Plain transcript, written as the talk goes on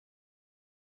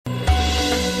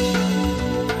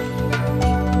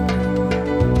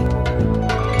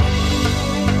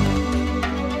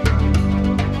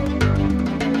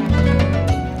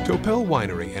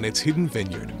Winery and its hidden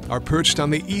vineyard are perched on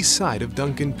the east side of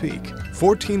Duncan Peak,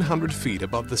 1,400 feet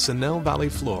above the Sunel Valley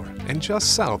floor and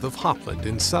just south of Hopland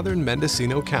in southern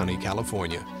Mendocino County,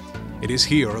 California. It is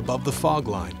here above the fog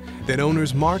line that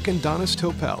owners Mark and Donis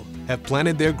Topel have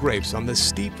planted their grapes on the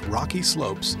steep, rocky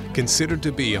slopes considered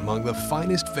to be among the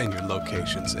finest vineyard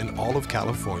locations in all of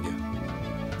California.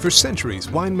 For centuries,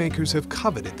 winemakers have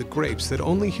coveted the grapes that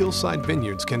only hillside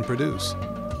vineyards can produce.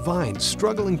 Vines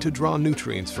struggling to draw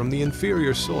nutrients from the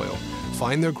inferior soil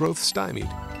find their growth stymied.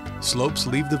 Slopes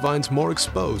leave the vines more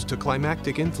exposed to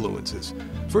climatic influences,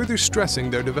 further stressing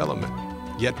their development.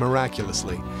 Yet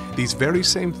miraculously, these very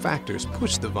same factors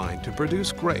push the vine to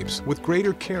produce grapes with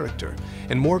greater character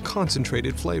and more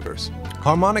concentrated flavors.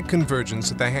 Harmonic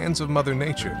convergence at the hands of Mother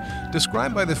Nature,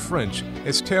 described by the French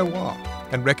as terroir,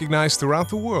 and recognized throughout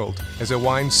the world as a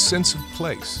wine's sense of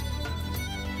place.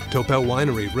 Topel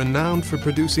Winery, renowned for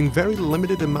producing very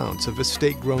limited amounts of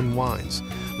estate-grown wines,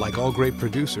 like all grape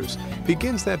producers,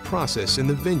 begins that process in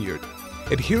the vineyard.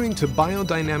 Adhering to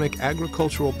biodynamic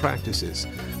agricultural practices,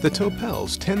 the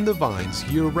Topels tend the vines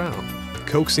year-round,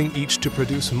 coaxing each to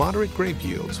produce moderate grape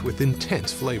yields with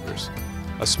intense flavors.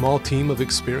 A small team of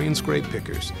experienced grape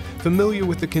pickers, familiar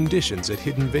with the conditions at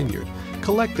Hidden Vineyard,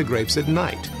 collect the grapes at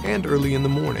night and early in the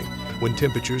morning, when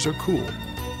temperatures are cool.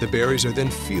 The berries are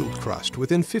then field crushed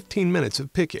within 15 minutes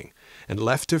of picking and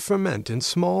left to ferment in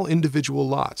small individual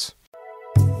lots.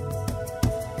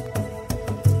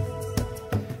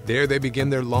 There they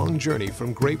begin their long journey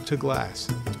from grape to glass,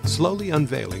 slowly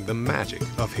unveiling the magic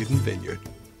of Hidden Vineyard.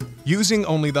 Using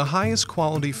only the highest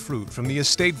quality fruit from the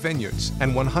estate vineyards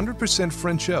and 100%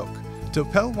 French oak,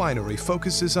 Topel Winery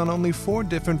focuses on only 4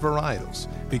 different varietals,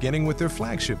 beginning with their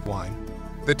flagship wine,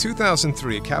 the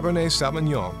 2003 Cabernet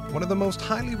Sauvignon, one of the most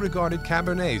highly regarded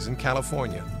Cabernets in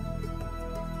California.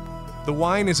 The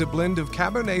wine is a blend of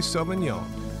Cabernet Sauvignon,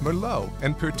 Merlot,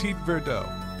 and Petit Verdot,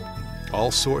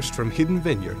 all sourced from Hidden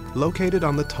Vineyard, located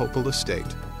on the Topel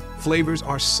estate. Flavors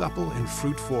are supple and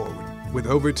fruit-forward, with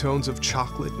overtones of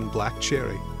chocolate and black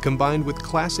cherry, combined with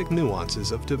classic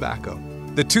nuances of tobacco.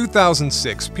 The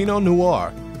 2006 Pinot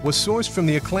Noir was sourced from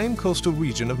the acclaimed coastal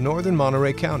region of northern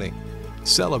Monterey County,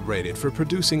 celebrated for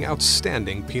producing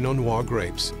outstanding Pinot Noir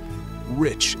grapes.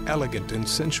 Rich, elegant, and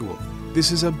sensual,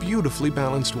 this is a beautifully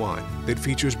balanced wine that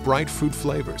features bright fruit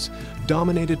flavors,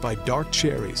 dominated by dark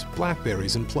cherries,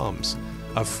 blackberries, and plums.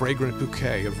 A fragrant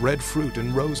bouquet of red fruit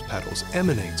and rose petals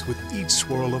emanates with each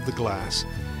swirl of the glass,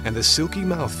 and the silky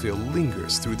mouthfeel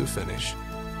lingers through the finish.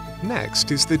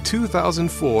 Next is the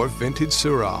 2004 Vintage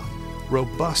Syrah.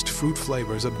 Robust fruit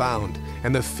flavors abound,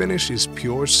 and the finish is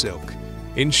pure silk.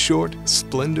 In short,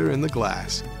 splendor in the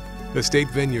glass. Estate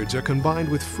vineyards are combined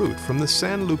with fruit from the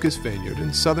San Lucas Vineyard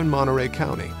in southern Monterey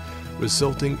County,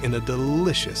 resulting in a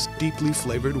delicious, deeply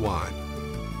flavored wine.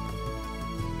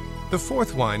 The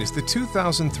 4th wine is the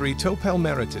 2003 Topel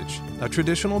Meritage, a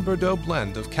traditional Bordeaux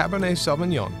blend of Cabernet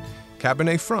Sauvignon,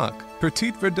 Cabernet Franc,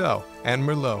 Petit Verdot, and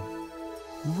Merlot.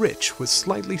 Rich with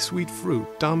slightly sweet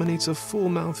fruit dominates a full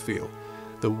mouthfeel.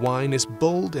 The wine is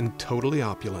bold and totally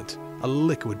opulent, a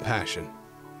liquid passion.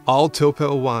 All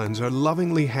Topel wines are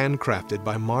lovingly handcrafted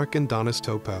by Mark and Donis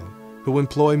Topel, who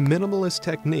employ minimalist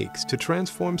techniques to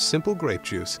transform simple grape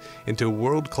juice into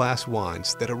world-class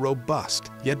wines that are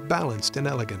robust, yet balanced and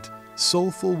elegant,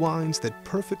 soulful wines that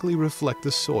perfectly reflect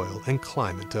the soil and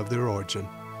climate of their origin.